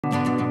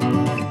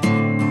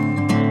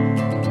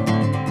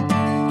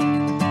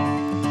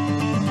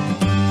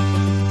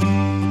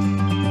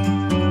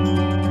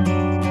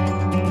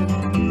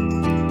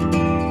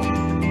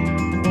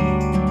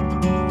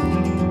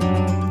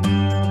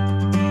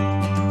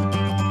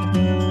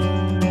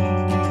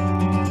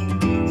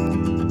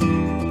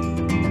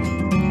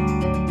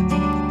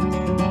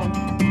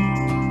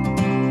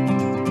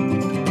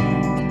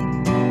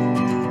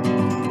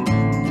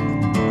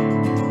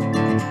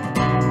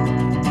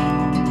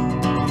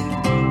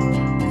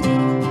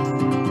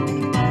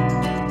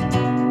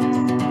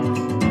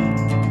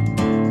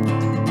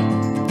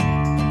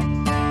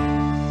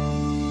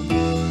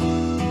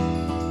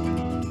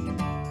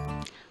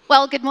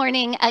Well, good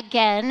morning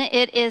again.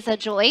 It is a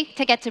joy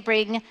to get to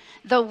bring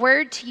the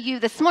word to you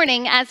this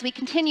morning as we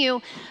continue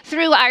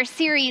through our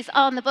series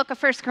on the book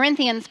of 1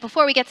 Corinthians.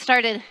 Before we get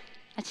started,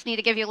 I just need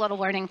to give you a little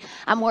warning.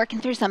 I'm working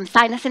through some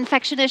sinus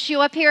infection issue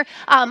up here.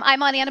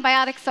 I'm on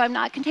antibiotics, so I'm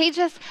not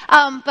contagious.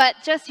 But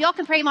just y'all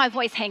can pray my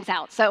voice hangs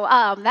out. So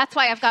that's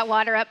why I've got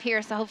water up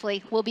here, so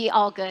hopefully we'll be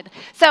all good.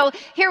 So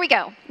here we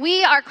go.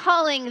 We are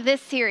calling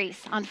this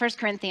series on 1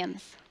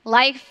 Corinthians,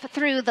 Life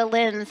Through the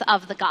Lens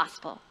of the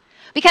Gospel.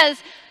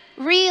 Because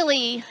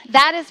really,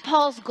 that is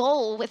Paul's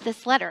goal with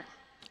this letter.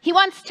 He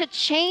wants to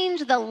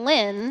change the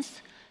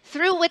lens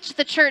through which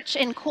the church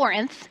in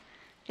Corinth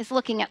is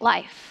looking at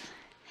life.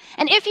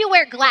 And if you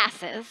wear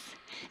glasses,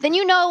 then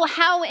you know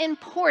how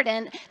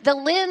important the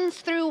lens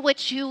through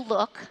which you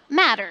look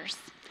matters.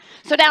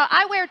 So now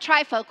I wear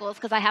trifocals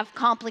because I have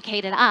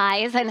complicated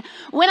eyes. And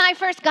when I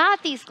first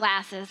got these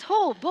glasses,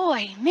 oh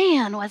boy,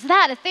 man, was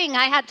that a thing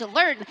I had to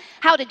learn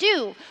how to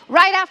do.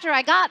 Right after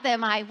I got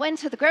them, I went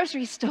to the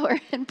grocery store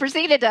and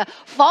proceeded to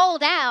fall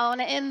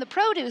down in the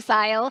produce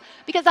aisle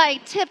because I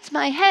tipped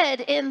my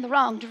head in the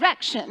wrong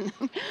direction.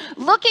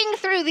 Looking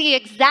through the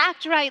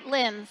exact right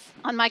lens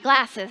on my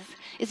glasses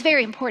is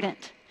very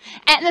important.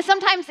 And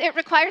sometimes it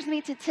requires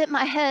me to tip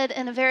my head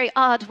in a very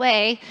odd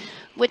way,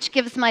 which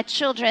gives my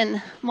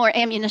children more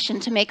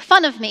ammunition to make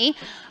fun of me.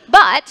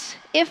 But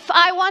if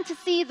I want to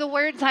see the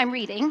words I'm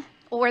reading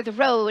or the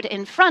road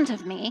in front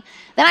of me,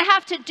 then I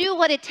have to do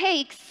what it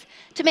takes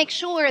to make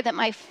sure that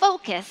my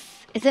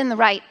focus is in the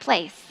right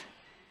place.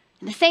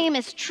 And the same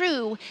is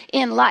true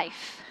in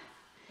life.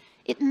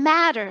 It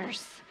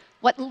matters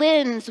what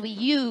lens we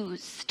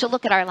use to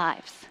look at our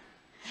lives.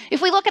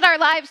 If we look at our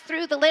lives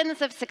through the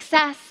lens of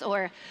success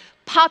or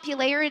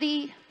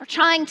popularity or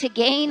trying to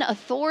gain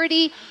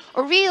authority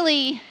or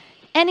really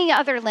any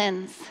other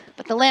lens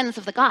but the lens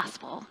of the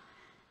gospel,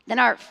 then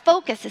our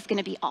focus is going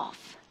to be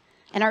off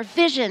and our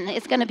vision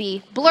is going to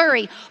be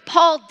blurry.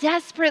 Paul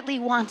desperately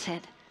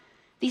wanted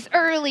these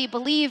early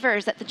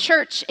believers at the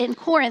church in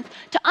Corinth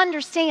to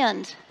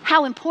understand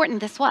how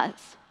important this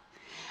was.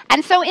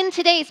 And so in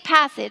today's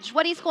passage,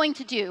 what he's going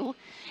to do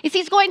is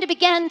he's going to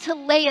begin to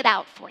lay it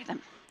out for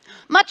them.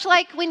 Much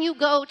like when you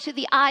go to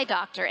the eye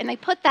doctor and they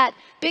put that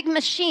big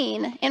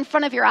machine in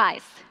front of your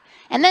eyes.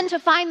 And then to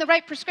find the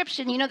right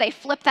prescription, you know, they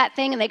flip that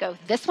thing and they go,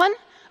 this one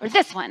or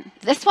this one,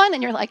 this one?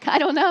 And you're like, I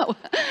don't know.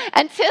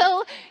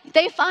 Until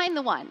they find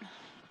the one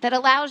that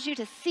allows you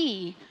to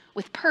see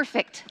with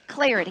perfect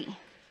clarity.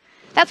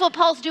 That's what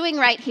Paul's doing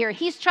right here.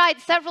 He's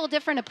tried several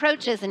different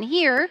approaches. And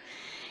here,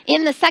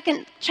 in the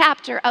second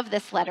chapter of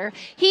this letter,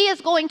 he is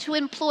going to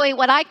employ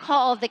what I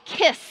call the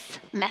KISS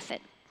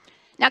method.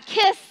 Now,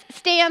 KISS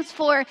stands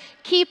for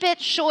keep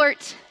it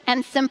short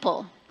and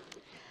simple.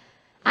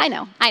 I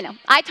know.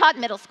 I taught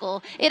middle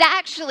school. It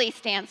actually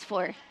stands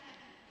for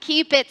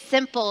keep it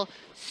simple,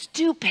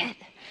 stupid.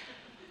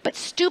 But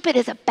stupid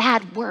is a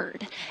bad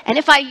word. And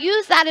if I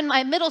use that in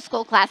my middle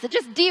school class, it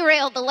just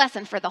derailed the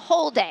lesson for the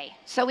whole day.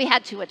 So we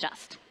had to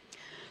adjust.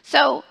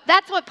 So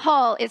that's what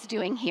Paul is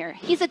doing here.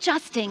 He's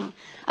adjusting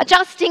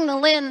the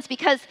lens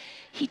because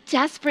he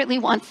desperately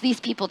wants these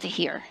people to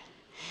hear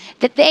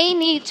that they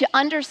need to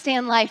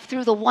understand life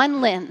through the one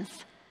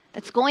lens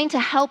that's going to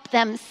help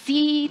them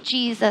see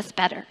Jesus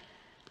better.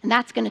 And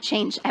that's going to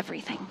change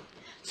everything.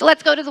 So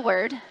let's go to the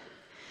word.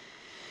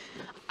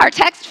 Our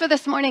text for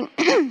this morning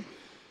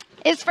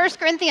is 1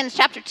 Corinthians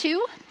chapter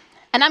 2,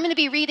 and I'm going to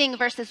be reading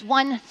verses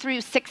 1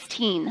 through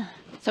 16.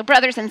 So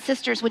brothers and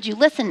sisters, would you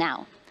listen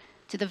now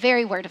to the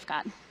very word of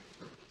God?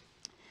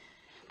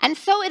 And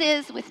so it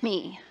is with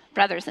me,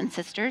 brothers and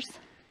sisters.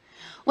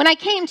 When I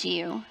came to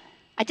you,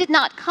 I did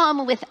not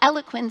come with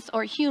eloquence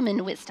or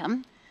human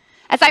wisdom,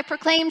 as I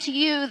proclaimed to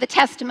you the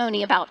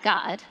testimony about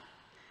God.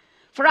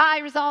 For I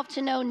resolved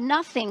to know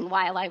nothing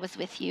while I was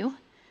with you,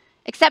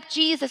 except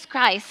Jesus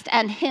Christ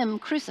and him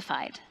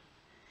crucified.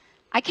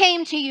 I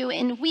came to you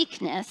in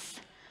weakness,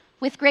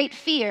 with great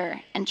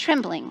fear and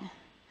trembling.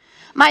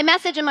 My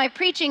message and my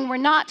preaching were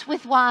not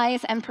with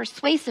wise and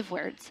persuasive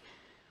words,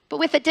 but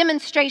with a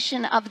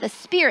demonstration of the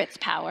Spirit's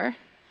power,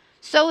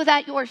 so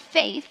that your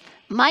faith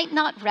might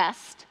not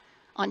rest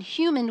on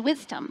human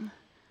wisdom,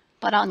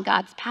 but on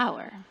God's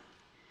power.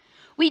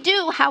 We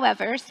do,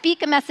 however,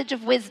 speak a message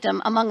of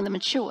wisdom among the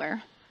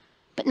mature,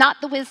 but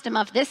not the wisdom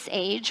of this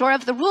age or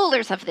of the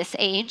rulers of this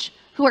age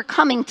who are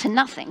coming to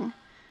nothing.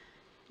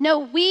 No,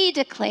 we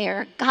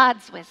declare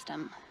God's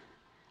wisdom,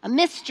 a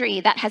mystery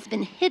that has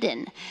been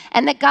hidden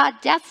and that God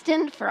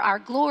destined for our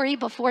glory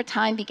before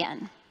time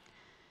began.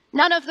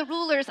 None of the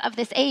rulers of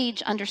this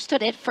age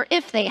understood it, for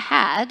if they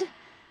had,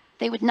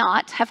 they would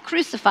not have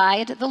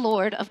crucified the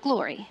Lord of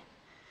glory.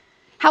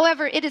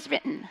 However, it is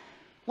written,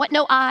 what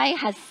no eye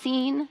has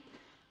seen,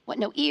 what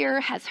no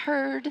ear has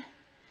heard,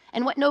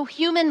 and what no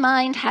human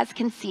mind has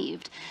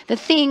conceived, the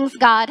things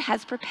God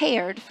has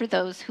prepared for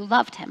those who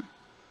loved him.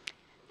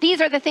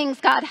 These are the things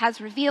God has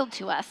revealed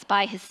to us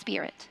by his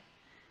Spirit.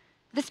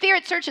 The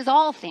Spirit searches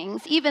all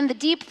things, even the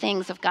deep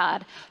things of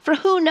God, for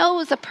who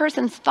knows a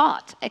person's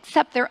thought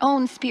except their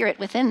own spirit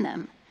within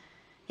them?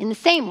 In the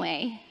same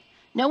way,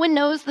 No one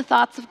knows the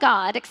thoughts of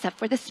God except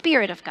for the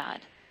Spirit of God.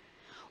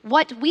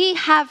 What we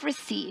have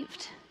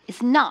received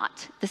is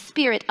not the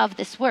spirit of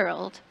this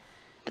world,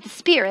 but the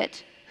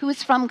Spirit who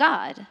is from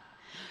God,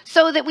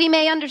 so that we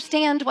may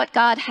understand what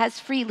God has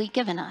freely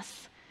given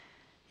us.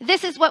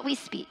 This is what we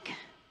speak,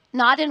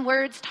 not in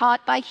words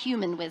taught by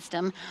human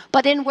wisdom,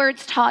 but in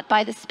words taught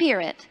by the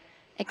Spirit,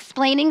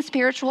 explaining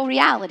spiritual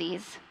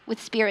realities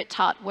with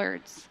Spirit-taught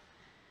words.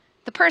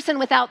 The person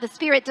without the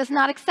Spirit does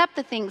not accept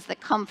the things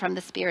that come from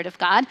the Spirit of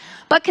God,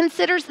 but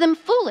considers them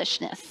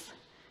foolishness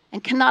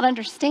and cannot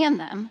understand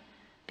them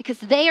because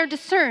they are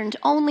discerned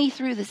only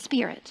through the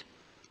Spirit.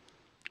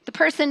 The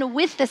person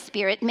with the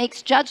Spirit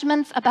makes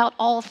judgments about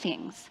all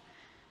things,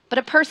 but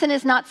a person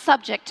is not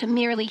subject to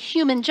merely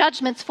human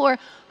judgments, for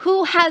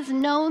who has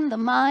known the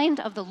mind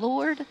of the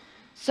Lord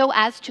so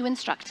as to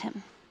instruct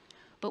him?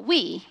 But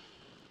we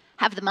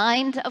have the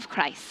mind of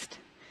Christ.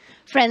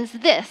 Friends,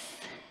 this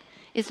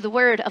is the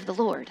word of the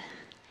Lord.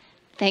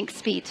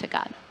 Thanks be to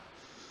God.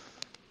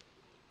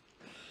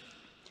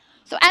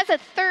 So as a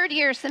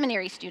third-year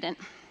seminary student,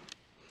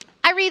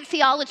 I read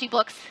theology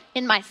books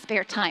in my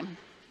spare time.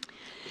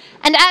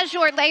 And as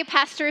your lay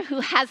pastor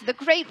who has the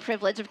great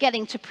privilege of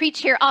getting to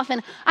preach here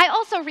often, I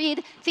also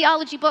read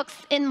theology books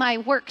in my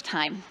work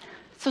time.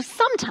 So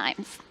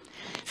sometimes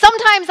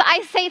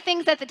I say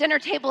things at the dinner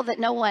table that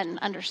no one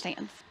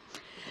understands.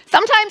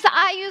 Sometimes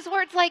I use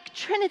words like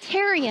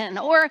Trinitarian,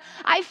 or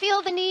I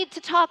feel the need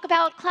to talk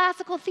about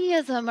classical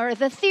theism or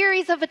the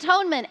theories of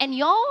atonement. And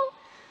y'all,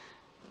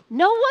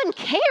 no one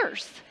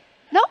cares.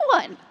 No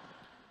one.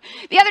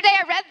 The other day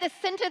I read this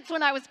sentence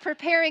when I was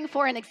preparing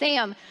for an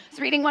exam. I was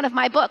reading one of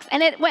my books,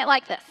 and it went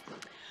like this.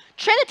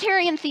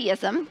 Trinitarian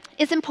theism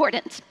is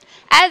important,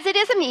 as it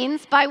is a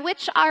means by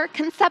which our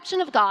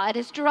conception of God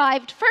is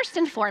derived first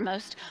and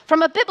foremost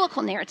from a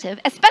biblical narrative,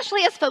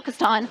 especially as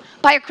focused on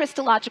by a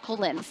Christological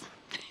lens.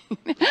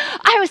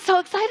 I was so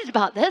excited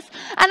about this,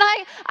 and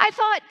I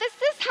thought, this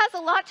has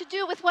a lot to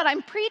do with what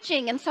I'm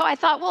preaching, and so I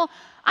thought, well,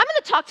 I'm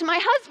going to talk to my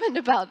husband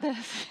about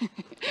this.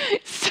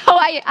 So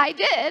I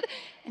did,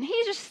 and he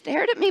just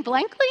stared at me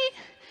blankly,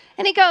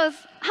 and he goes,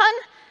 "Hun,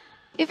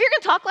 if you're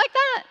going to talk like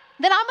that,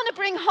 then I'm going to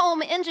bring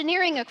home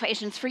engineering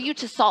equations for you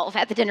to solve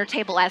at the dinner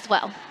table as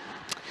well."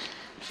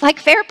 It's like,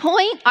 fair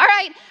point. All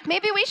right,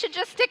 maybe we should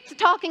just stick to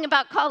talking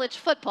about college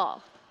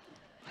football.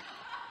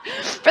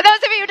 For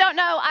those of you who don't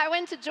know, I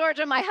went to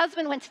Georgia, my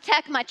husband went to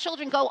Tech, my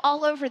children go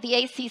all over the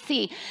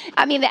ACC.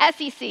 I mean, the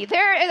SEC.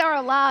 There are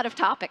a lot of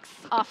topics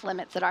off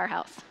limits at our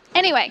house.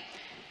 Anyway,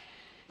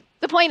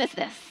 the point is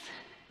this.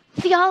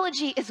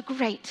 Theology is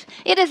great.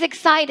 It is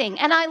exciting,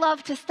 and I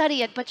love to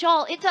study it, but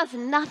y'all, it does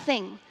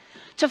nothing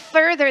to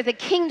further the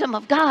kingdom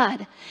of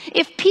God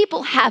if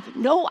people have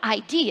no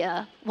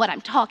idea what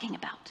I'm talking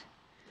about.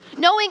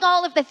 Knowing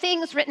all of the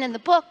things written in the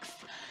books,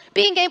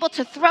 being able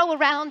to throw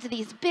around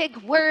these big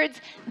words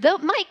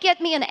that might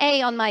get me an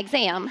A on my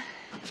exam,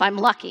 if I'm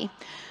lucky.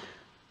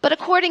 But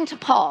according to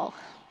Paul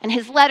and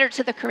his letter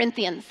to the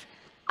Corinthians,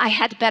 I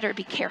had better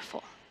be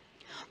careful.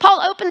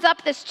 Paul opens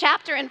up this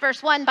chapter in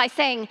verse 1 by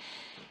saying,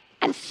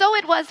 "And so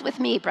it was with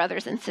me,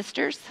 brothers and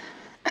sisters.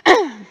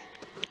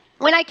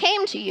 When I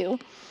came to you,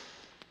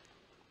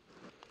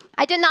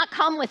 I did not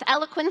come with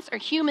eloquence or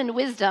human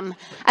wisdom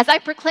as I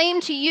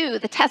proclaimed to you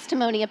the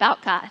testimony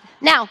about God."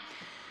 Now,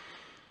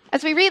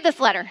 as we read this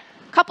letter,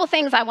 a couple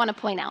things I want to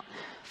point out.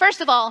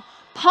 First of all,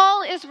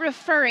 Paul is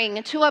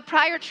referring to a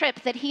prior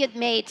trip that he had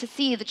made to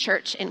see the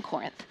church in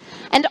Corinth.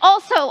 And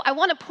also, I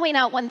want to point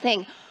out one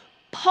thing.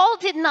 Paul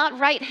did not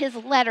write his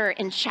letter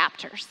in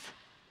chapters.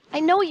 I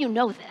know you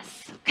know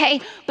this, okay?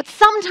 But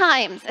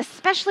sometimes,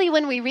 especially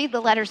when we read the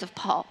letters of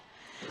Paul,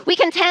 we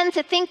can tend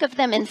to think of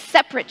them in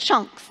separate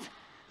chunks.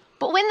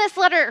 But when this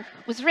letter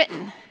was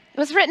written, it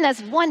was written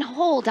as one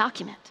whole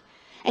document.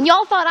 And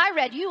y'all thought I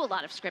read you a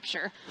lot of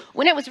scripture.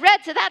 When it was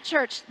read to that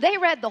church, they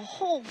read the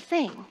whole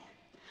thing.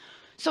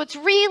 So it's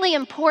really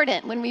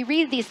important when we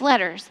read these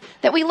letters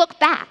that we look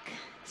back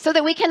so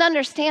that we can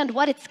understand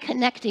what it's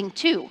connecting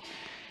to.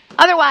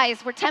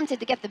 Otherwise, we're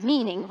tempted to get the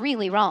meaning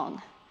really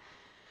wrong.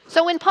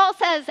 So when Paul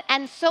says,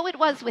 "And so it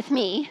was with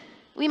me,"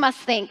 we must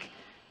think,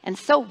 and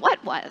so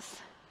what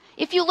was?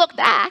 If you look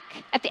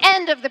back at the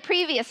end of the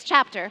previous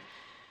chapter,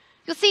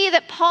 you'll see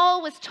that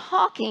Paul was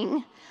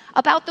talking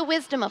about the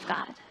wisdom of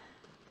God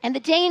and the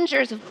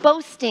dangers of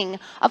boasting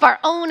of our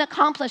own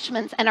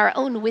accomplishments and our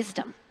own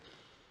wisdom.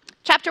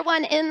 Chapter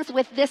 1 ends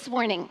with this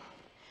warning: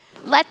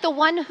 "Let the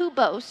one who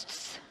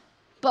boasts,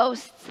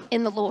 boasts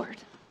in the Lord."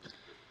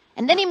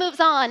 And then he moves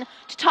on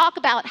to talk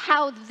about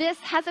how this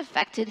has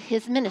affected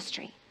his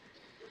ministry.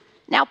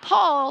 Now,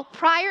 Paul,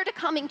 prior to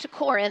coming to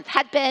Corinth,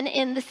 had been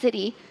in the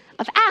city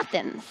of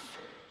Athens,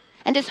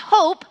 and his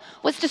hope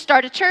was to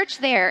start a church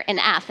there in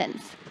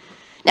Athens.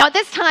 Now, at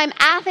this time,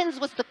 Athens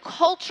was the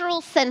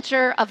cultural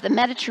center of the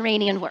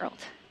Mediterranean world.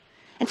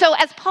 And so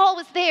as Paul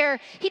was there,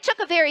 he took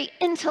a very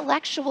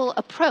intellectual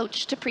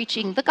approach to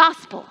preaching the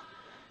gospel.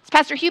 As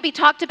Pastor Hubie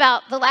talked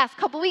about the last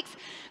couple weeks,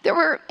 there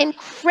were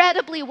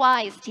incredibly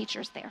wise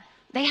teachers there.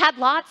 They had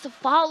lots of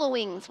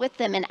followings with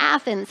them in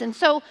Athens, and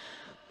so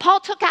Paul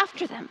took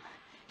after them.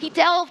 He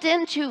delved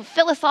into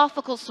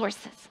philosophical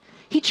sources.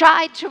 He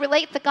tried to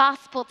relate the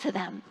gospel to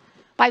them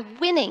by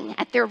winning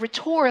at their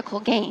rhetorical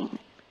game.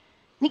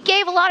 And he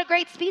gave a lot of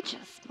great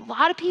speeches. A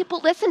lot of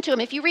people listened to him.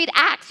 If you read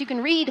Acts, you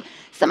can read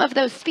some of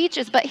those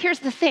speeches. But here's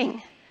the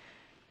thing.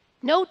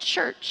 No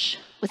church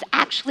was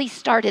actually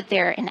started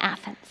there in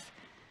Athens.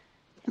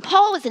 And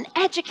Paul was an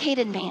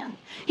educated man.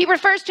 He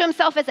refers to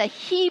himself as a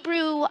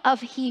Hebrew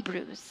of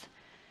Hebrews.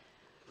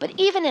 But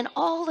even in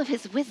all of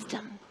his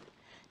wisdom,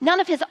 none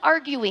of his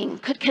arguing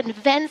could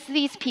convince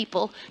these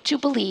people to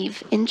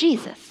believe in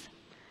Jesus.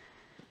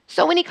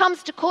 So when he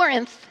comes to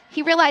Corinth,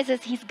 he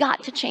realizes he's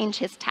got to change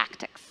his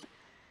tactics.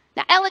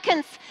 Now,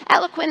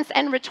 eloquence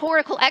and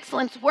rhetorical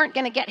excellence weren't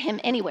going to get him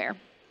anywhere.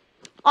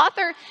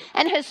 Author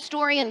and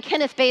historian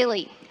Kenneth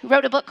Bailey, who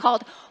wrote a book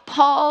called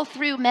Paul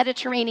Through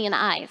Mediterranean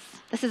Eyes.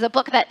 This is a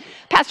book that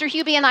Pastor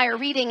Hubie and I are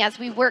reading as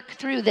we work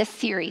through this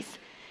series.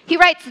 He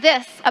writes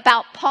this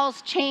about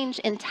Paul's change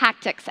in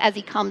tactics as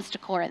he comes to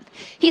Corinth.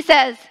 He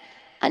says,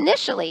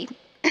 initially,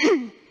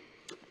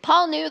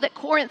 Paul knew that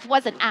Corinth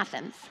wasn't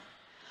Athens.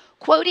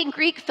 Quoting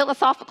Greek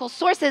philosophical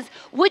sources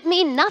would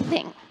mean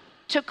nothing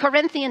to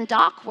Corinthian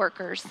dock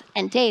workers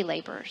and day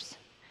laborers.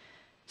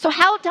 So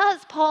how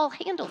does Paul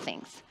handle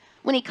things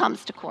when he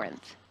comes to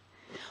Corinth?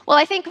 Well,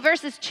 I think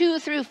verses 2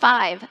 through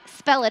 5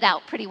 spell it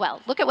out pretty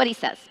well. Look at what he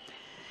says.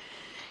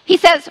 He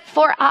says,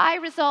 "For I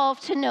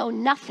resolved to know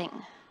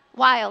nothing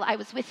while I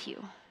was with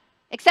you,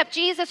 except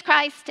Jesus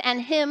Christ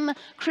and him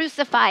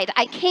crucified.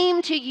 I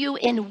came to you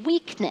in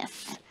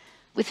weakness,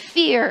 with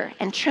fear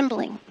and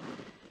trembling.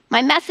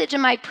 My message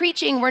and my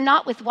preaching were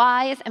not with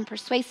wise and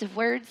persuasive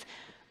words,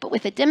 but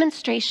with a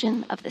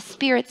demonstration of the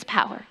Spirit's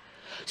power,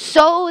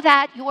 so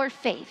that your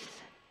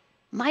faith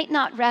might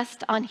not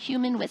rest on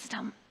human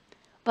wisdom,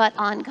 but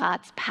on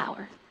God's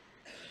power."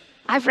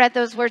 I've read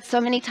those words so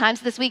many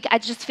times this week, I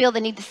just feel the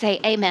need to say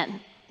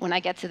amen when I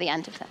get to the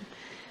end of them.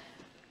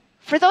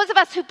 For those of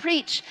us who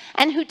preach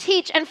and who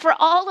teach, and for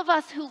all of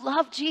us who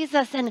love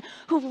Jesus and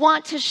who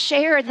want to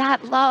share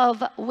that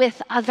love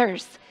with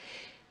others,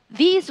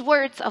 these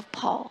words of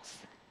Paul's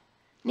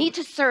need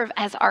to serve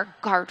as our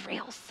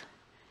guardrails.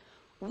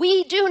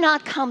 We do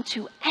not come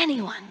to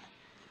anyone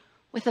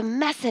with a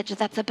message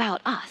that's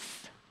about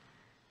us.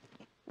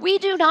 We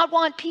do not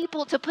want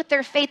people to put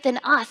their faith in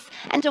us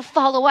and to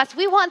follow us.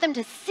 We want them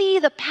to see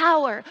the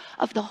power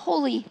of the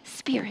Holy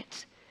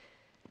Spirit,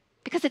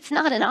 because it's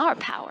not in our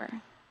power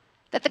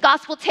that the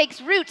gospel takes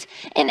root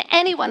in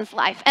anyone's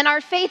life, and our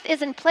faith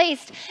isn't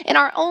placed in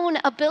our own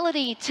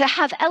ability to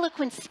have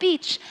eloquent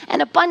speech and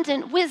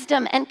abundant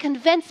wisdom and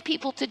convince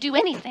people to do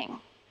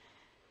anything.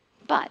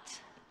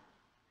 But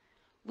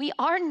we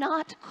are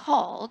not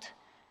called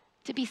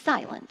to be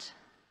silent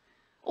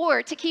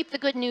or to keep the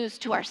good news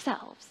to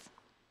ourselves.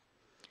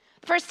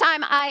 The first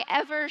time I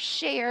ever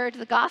shared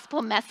the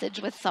gospel message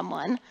with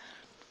someone,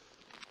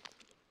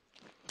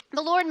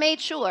 the Lord made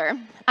sure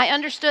I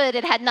understood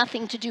it had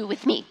nothing to do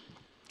with me.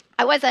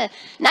 I was a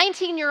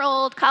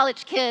 19-year-old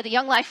college kid, a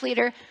young life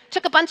leader,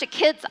 took a bunch of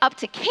kids up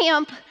to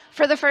camp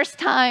for the first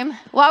time.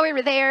 While we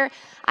were there,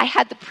 I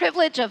had the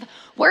privilege of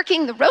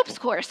working the ropes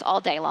course all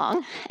day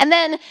long. And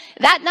then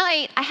that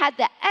night, I had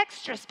the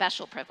extra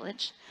special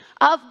privilege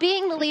of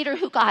being the leader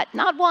who got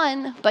not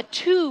one, but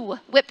 2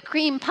 whipped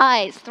cream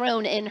pies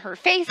thrown in her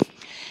face.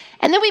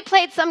 And then we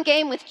played some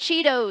game with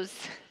Cheetos,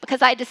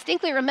 because I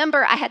distinctly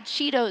remember I had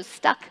Cheetos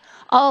stuck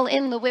all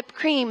in the whipped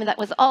cream that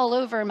was all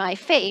over my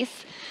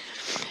face.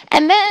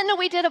 And then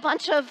we did a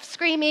bunch of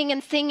screaming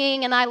and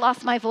singing, and I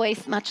lost my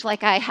voice, much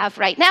like I have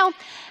right now.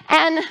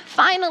 And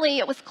finally,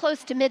 it was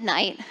close to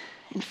midnight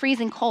and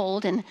freezing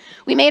cold, and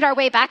we made our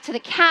way back to the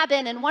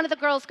cabin, and one of the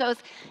girls goes,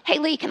 "Hey,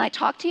 Leigh, can I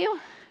talk to you?"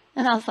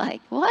 And I was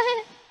like,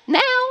 "What?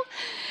 Now?"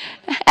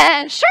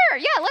 And sure,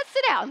 yeah, let's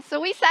sit down. So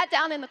we sat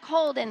down in the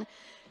cold, and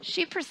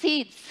she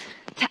proceeds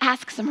to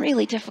ask some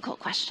really difficult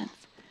questions.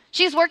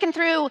 She's working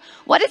through,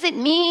 what does it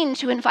mean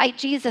to invite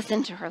Jesus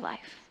into her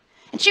life?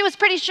 And she was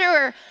pretty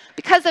sure,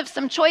 because of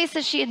some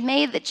choices she had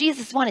made, that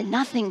Jesus wanted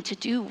nothing to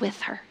do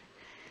with her.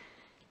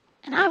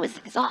 And I was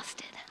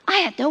exhausted. I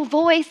had no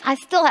voice. I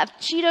still have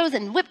Cheetos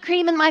and whipped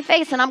cream in my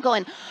face. And I'm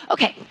going,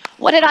 okay,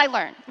 what did I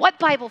learn? What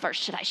Bible verse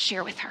should I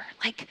share with her?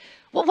 Like,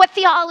 what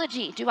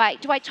theology do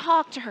I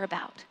talk to her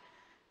about?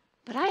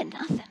 But I had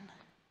nothing.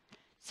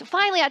 So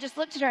finally, I just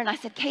looked at her and I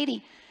said,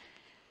 Katie,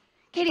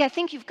 I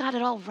think you've got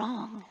it all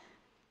wrong.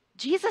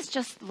 Jesus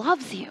just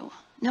loves you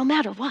no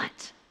matter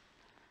what.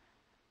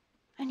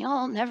 And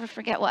y'all never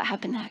forget what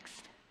happened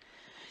next.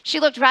 She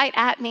looked right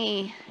at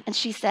me and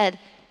she said,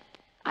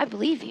 I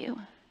believe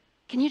you.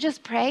 Can you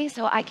just pray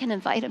so I can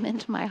invite him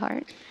into my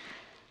heart?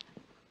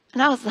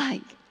 And I was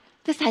like,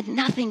 this had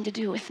nothing to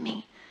do with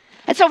me.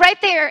 And so right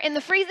there in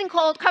the freezing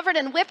cold, covered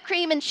in whipped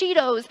cream and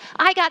Cheetos,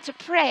 I got to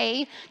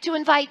pray to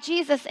invite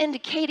Jesus into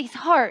Katie's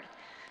heart.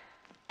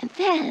 And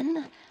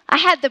then I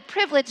had the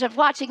privilege of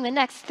watching the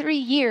next 3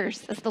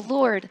 years as the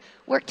Lord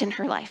worked in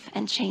her life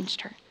and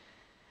changed her.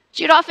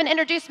 She would often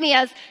introduce me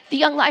as the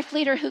young life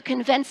leader who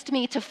convinced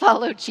me to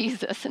follow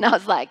Jesus. And I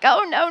was like,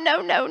 oh,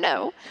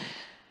 no.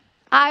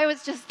 I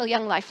was just the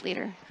young life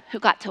leader who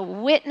got to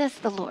witness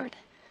the Lord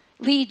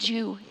lead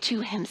you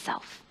to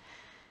himself.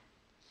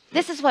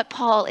 This is what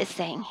Paul is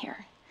saying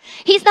here.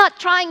 He's not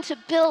trying to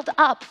build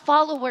up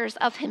followers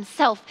of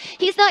himself.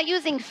 He's not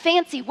using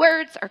fancy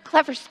words or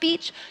clever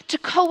speech to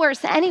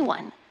coerce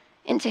anyone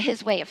into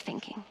his way of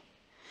thinking.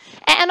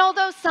 And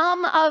although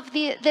some of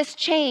this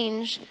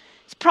change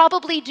is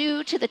probably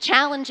due to the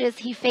challenges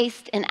he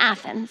faced in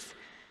Athens,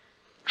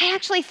 I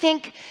actually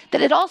think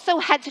that it also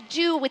had to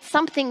do with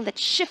something that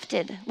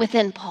shifted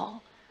within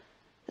Paul,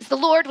 as the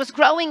Lord was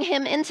growing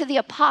him into the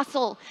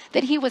apostle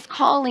that he was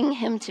calling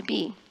him to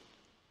be.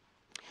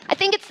 I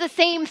think it's the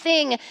same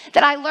thing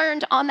that I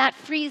learned on that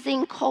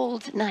freezing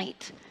cold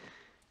night.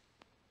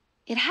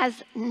 It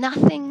has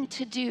nothing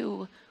to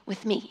do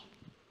with me,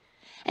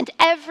 and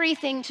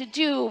everything to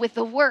do with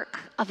the work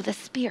of the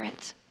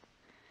Spirit.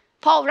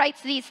 Paul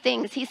writes these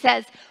things. He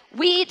says,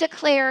 we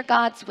declare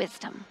God's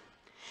wisdom.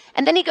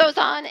 And then he goes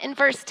on in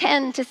verse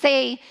 10 to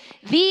say,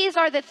 these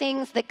are the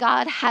things that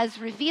God has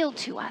revealed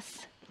to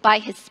us by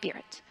his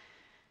Spirit.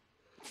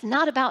 It's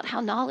not about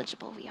how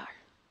knowledgeable we are.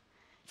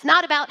 It's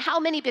not about how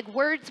many big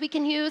words we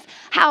can use,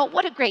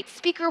 what a great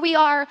speaker we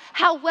are,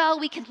 how well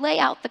we can lay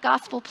out the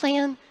gospel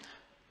plan.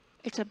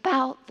 It's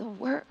about the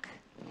work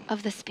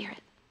of the Spirit.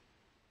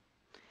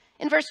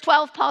 In verse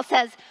 12, Paul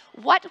says,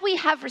 what we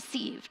have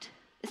received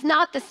is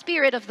not the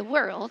spirit of the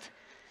world,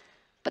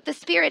 but the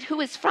Spirit who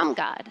is from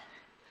God,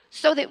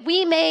 so that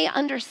we may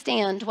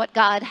understand what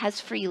God has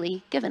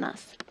freely given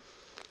us.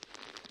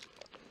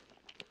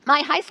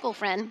 My high school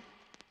friend,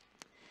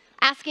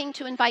 asking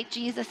to invite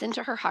Jesus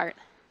into her heart,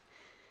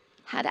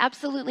 had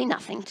absolutely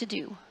nothing to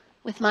do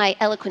with my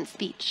eloquent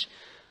speech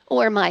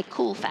or my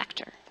cool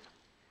factor.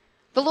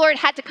 The Lord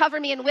had to cover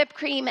me in whipped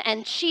cream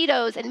and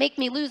Cheetos and make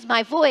me lose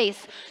my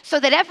voice so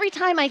that every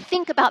time I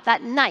think about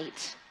that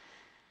night,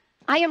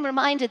 I am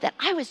reminded that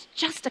I was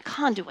just a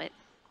conduit.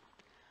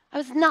 I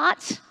was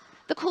not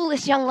the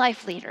coolest young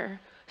life leader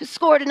who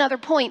scored another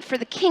point for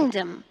the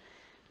kingdom,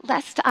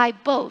 lest I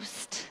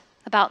boast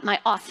about my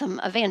awesome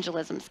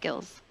evangelism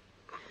skills.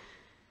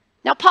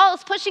 Now, Paul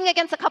is pushing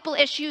against a couple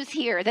issues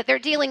here that they're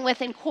dealing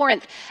with in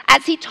Corinth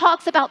as he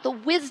talks about the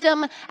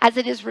wisdom as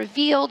it is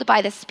revealed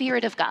by the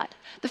Spirit of God.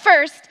 The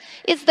first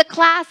is the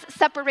class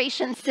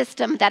separation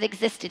system that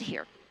existed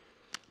here.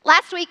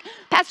 Last week,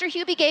 Pastor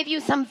Hubie gave you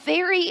some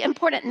very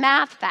important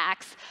math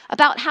facts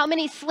about how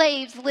many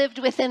slaves lived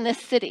within this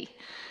city.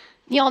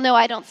 You all know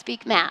I don't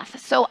speak math,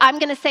 so I'm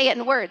going to say it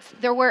in words.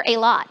 There were a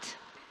lot.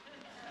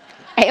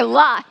 A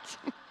lot.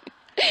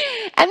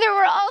 And there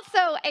were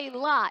also a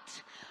lot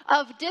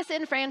of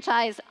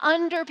disenfranchised,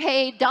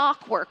 underpaid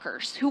dock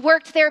workers who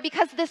worked there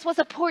because this was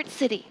a port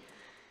city.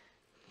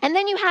 And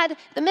then you had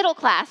the middle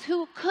class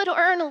who could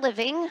earn a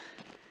living.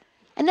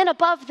 And then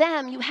above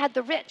them, you had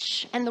the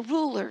rich and the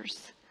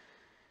rulers.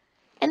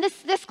 And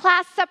this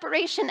class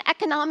separation,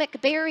 economic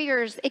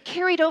barriers, it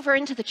carried over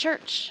into the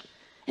church.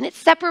 And it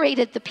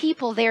separated the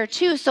people there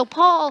too. So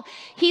Paul,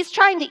 he's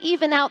trying to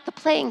even out the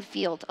playing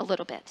field a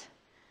little bit.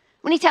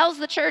 When he tells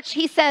the church,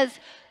 he says,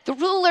 the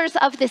rulers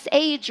of this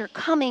age are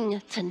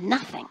coming to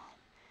nothing.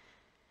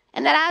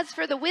 And that as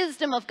for the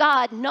wisdom of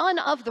God, none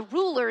of the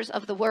rulers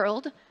of the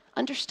world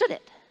understood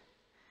it.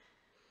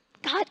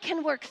 God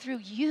can work through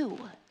you,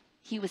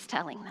 he was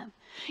telling them.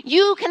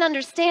 You can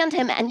understand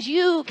him and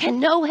you can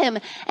know him.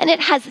 And it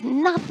has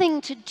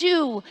nothing to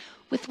do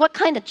with what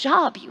kind of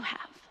job you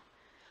have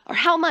or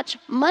how much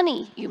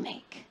money you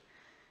make.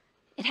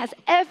 It has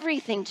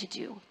everything to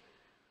do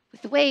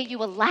with the way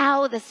you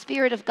allow the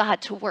Spirit of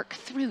God to work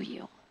through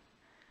you.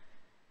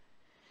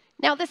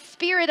 Now, the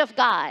Spirit of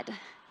God,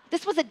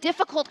 this was a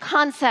difficult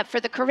concept for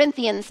the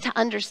Corinthians to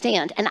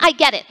understand. And I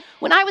get it.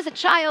 When I was a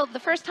child, the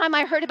first time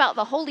I heard about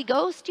the Holy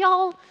Ghost,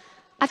 y'all,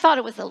 I thought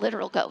it was a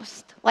literal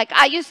ghost. Like,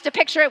 I used to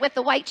picture it with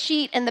the white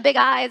sheet and the big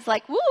eyes,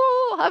 like, woo,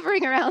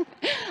 hovering around.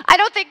 I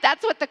don't think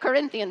that's what the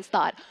Corinthians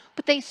thought.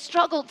 But they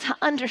struggled to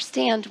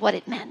understand what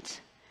it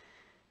meant.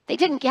 They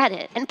didn't get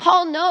it. And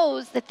Paul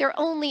knows that they're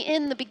only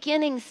in the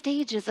beginning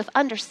stages of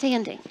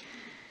understanding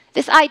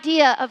this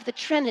idea of the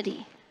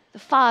Trinity, the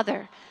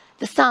Father,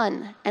 the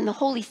Son, and the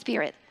Holy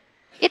Spirit.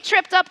 It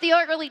tripped up the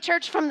early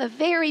church from the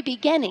very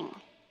beginning.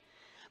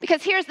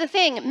 Because here's the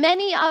thing,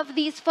 many of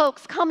these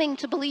folks coming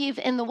to believe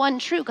in the one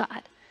true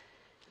God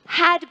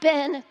had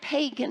been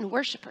pagan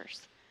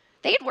worshipers.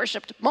 They had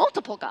worshiped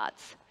multiple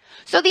gods.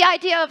 So the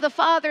idea of the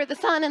Father, the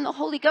Son, and the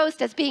Holy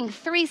Ghost as being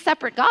three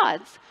separate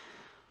gods,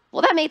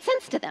 well, that made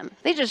sense to them.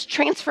 They just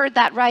transferred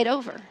that right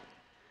over.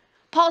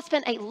 Paul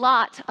spent a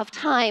lot of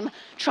time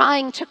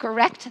trying to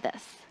correct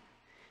this.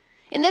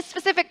 In this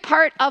specific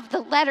part of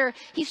the letter,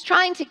 he's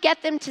trying to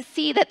get them to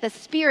see that the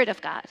Spirit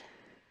of God,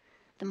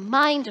 the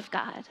mind of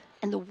God,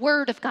 and the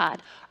Word of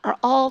God are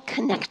all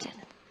connected.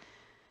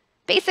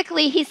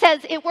 Basically, he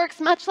says it works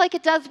much like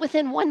it does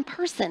within one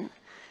person.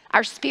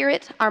 Our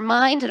spirit, our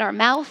mind, and our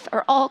mouth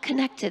are all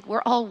connected.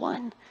 We're all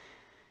one.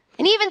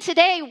 And even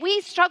today,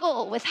 we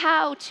struggle with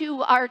how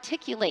to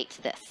articulate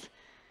this.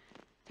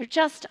 There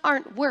just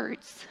aren't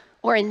words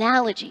or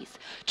analogies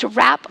to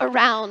wrap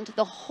around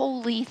the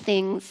holy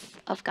things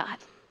of God.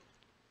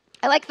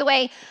 I like the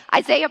way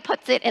Isaiah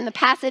puts it in the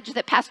passage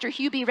that Pastor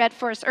Hubie read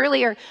for us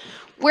earlier,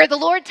 where the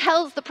Lord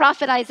tells the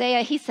prophet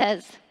Isaiah, he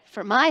says,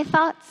 "For my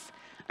thoughts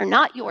are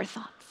not your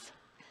thoughts,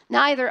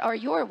 neither are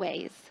your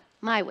ways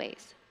my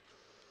ways."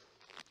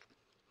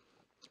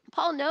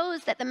 Paul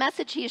knows that the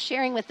message he is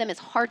sharing with them is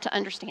hard to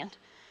understand,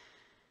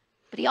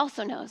 but he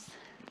also knows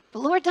the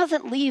Lord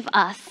doesn't leave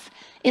us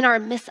in our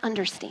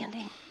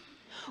misunderstanding.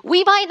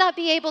 We might not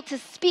be able to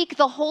speak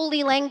the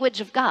holy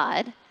language of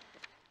God,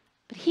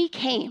 but he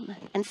came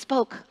and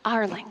spoke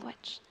our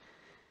language.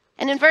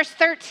 And in verse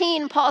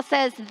 13, Paul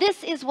says,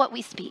 "This is what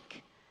we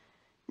speak,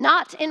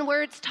 not in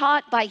words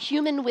taught by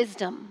human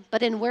wisdom,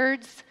 but in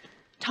words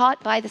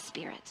taught by the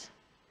Spirit."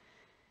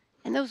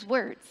 And those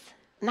words,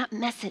 and that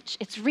message,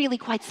 it's really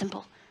quite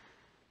simple.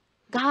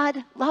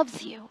 God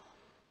loves you.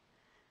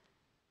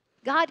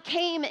 God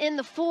came in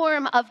the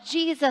form of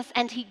Jesus,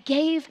 and he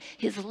gave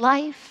his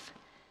life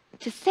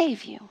to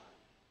save you.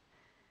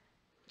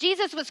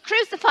 Jesus was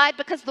crucified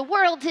because the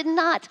world did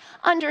not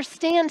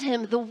understand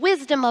him. The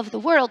wisdom of the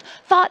world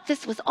thought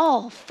this was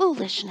all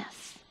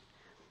foolishness.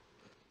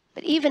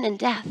 But even in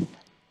death,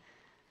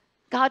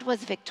 God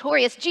was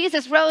victorious.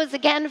 Jesus rose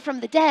again from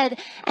the dead,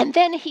 and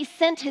then he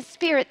sent his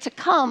Spirit to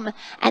come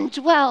and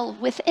dwell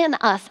within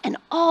us. And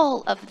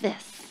all of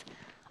this,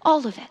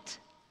 all of it,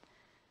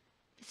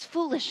 is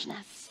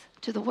foolishness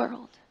to the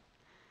world.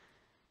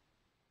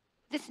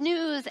 This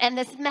news and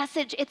this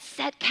message, it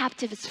set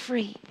captives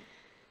free.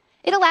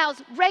 It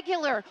allows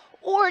regular,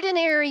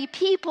 ordinary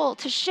people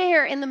to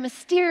share in the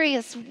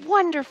mysterious,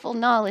 wonderful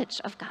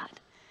knowledge of God.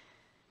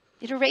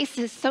 It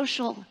erases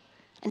social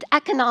and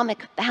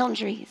economic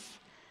boundaries,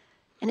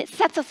 and it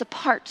sets us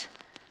apart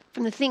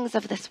from the things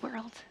of this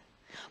world.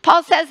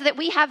 Paul says that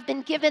we have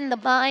been given the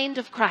mind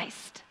of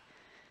Christ.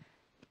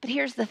 But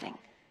here's the thing.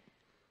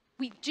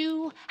 We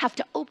do have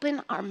to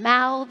open our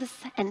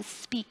mouths and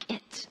speak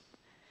it.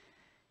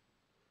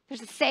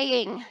 There's a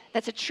saying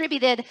that's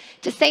attributed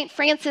to St.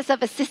 Francis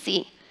of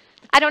Assisi.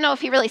 I don't know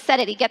if he really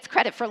said it. He gets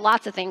credit for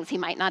lots of things he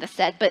might not have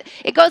said, but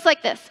it goes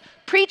like this: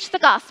 preach the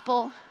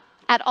gospel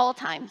at all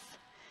times,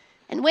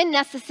 and when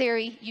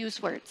necessary,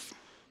 use words.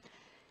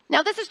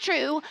 Now, this is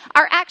true.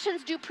 Our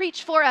actions do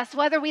preach for us,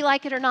 whether we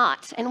like it or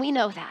not, and we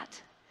know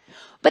that.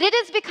 But it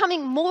is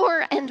becoming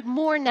more and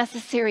more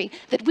necessary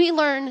that we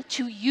learn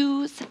to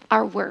use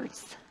our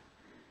words.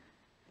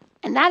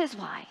 And that is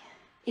why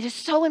it is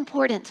so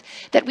important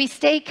that we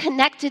stay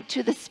connected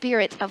to the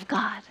Spirit of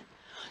God,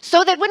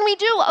 so that when we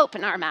do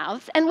open our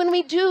mouths and when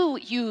we do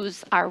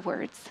use our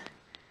words,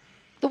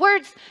 the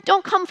words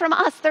don't come from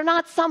us. They're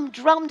not some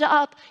drummed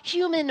up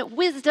human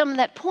wisdom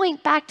that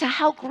point back to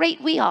how great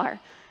we are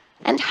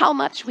and how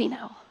much we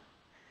know.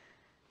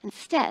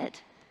 Instead,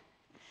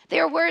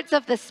 they are words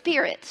of the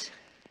Spirit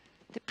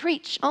that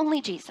preach only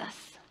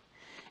Jesus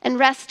and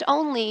rest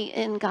only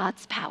in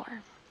God's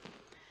power.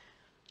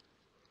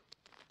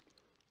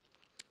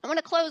 I want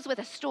to close with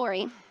a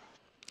story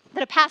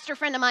that a pastor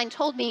friend of mine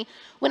told me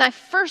when I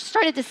first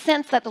started to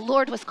sense that the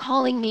Lord was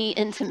calling me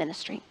into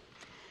ministry.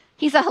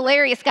 He's a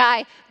hilarious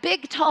guy,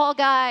 big, tall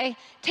guy,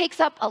 takes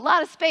up a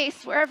lot of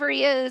space wherever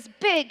he is,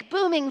 big,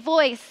 booming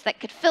voice that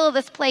could fill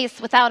this place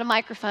without a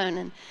microphone.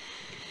 And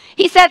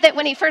he said that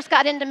when he first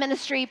got into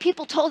ministry,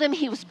 people told him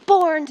he was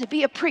born to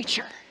be a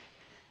preacher.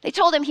 They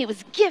told him he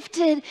was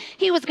gifted,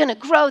 he was going to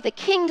grow the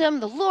kingdom,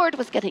 the Lord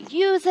was going to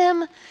use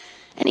him.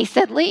 And he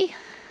said, "Leigh,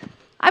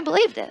 I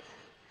believed it."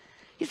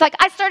 He's like,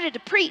 "I started to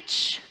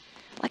preach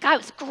like I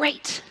was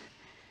great.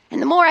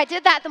 And the more I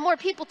did that, the more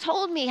people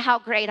told me how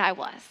great I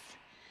was."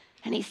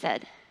 And he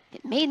said,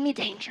 "It made me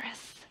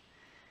dangerous."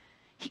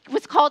 He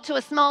was called to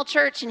a small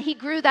church, and he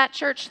grew that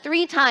church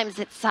 3 times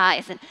its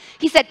size. And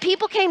he said,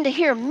 people came to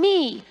hear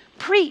me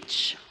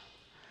preach.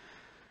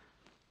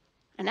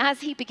 And as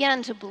he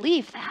began to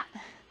believe that,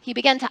 he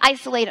began to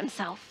isolate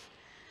himself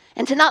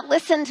and to not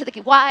listen to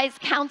the wise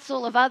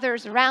counsel of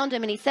others around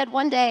him. And he said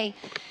one day,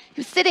 he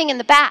was sitting in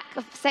the back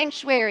of the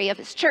sanctuary of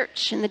his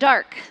church in the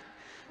dark,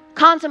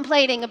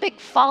 contemplating a big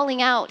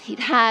falling out he'd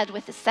had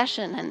with his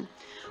session. And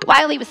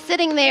while he was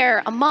sitting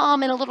there, a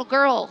mom and a little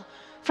girl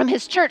from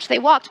his church, they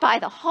walked by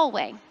the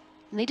hallway,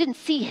 and they didn't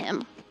see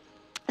him.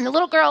 And the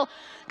little girl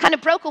kind of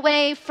broke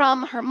away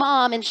from her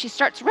mom, and she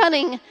starts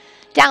running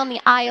down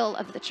the aisle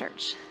of the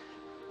church.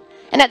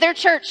 And at their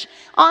church,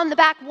 on the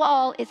back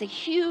wall is a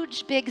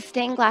huge, big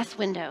stained glass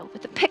window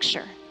with a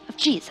picture of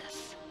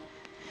Jesus.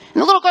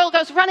 And the little girl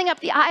goes running up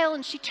the aisle,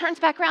 and she turns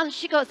back around, and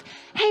she goes,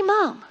 "Hey,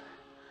 Mom,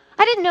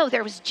 I didn't know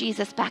there was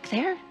Jesus back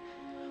there.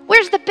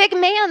 Where's the big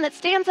man that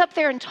stands up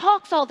there and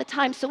talks all the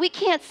time so we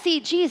can't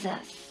see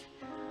Jesus?"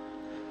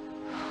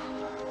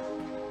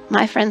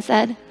 My friend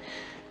said,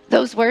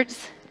 those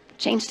words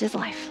changed his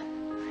life.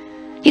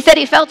 He said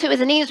he fell to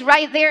his knees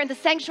right there in the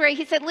sanctuary.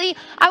 He said, "Leigh,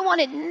 I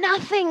wanted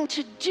nothing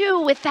to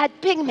do with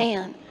that big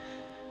man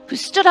who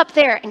stood up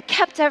there and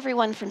kept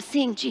everyone from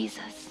seeing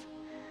Jesus."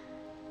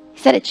 He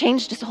said it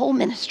changed his whole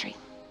ministry.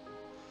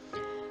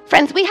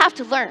 Friends, we have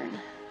to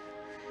learn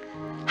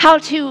how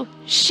to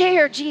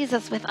share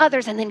Jesus with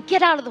others and then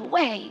get out of the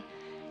way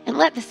and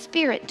let the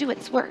Spirit do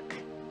its work.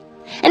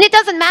 And it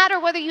doesn't matter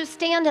whether you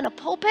stand in a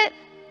pulpit,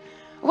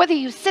 or whether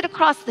you sit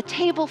across the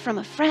table from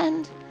a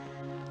friend,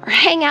 or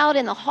hang out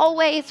in the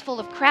hallways full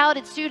of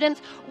crowded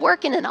students,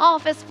 work in an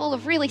office full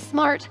of really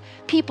smart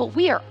people.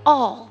 We are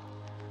all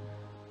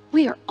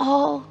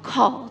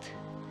called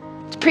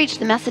to preach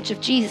the message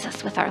of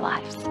Jesus with our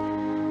lives.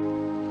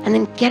 And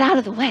then get out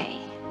of the way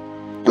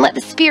and let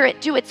the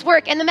Spirit do its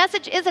work. And the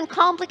message isn't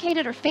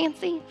complicated or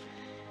fancy.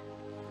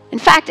 In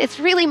fact, it's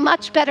really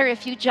much better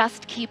if you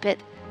just keep it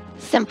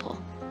simple.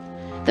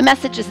 The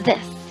message is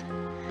this: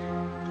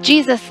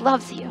 Jesus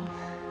loves you.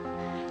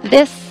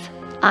 This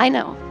I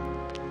know,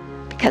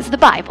 because the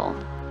Bible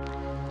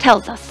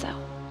tells us so.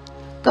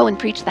 Go and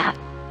preach that.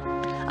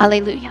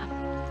 Alleluia.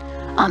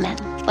 Amen.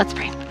 Let's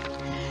pray.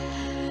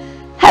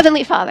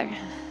 Heavenly Father,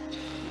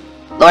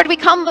 Lord, we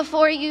come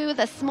before you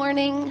this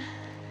morning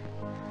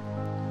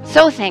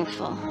so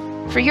thankful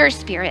for your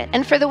Spirit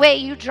and for the way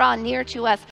you draw near to us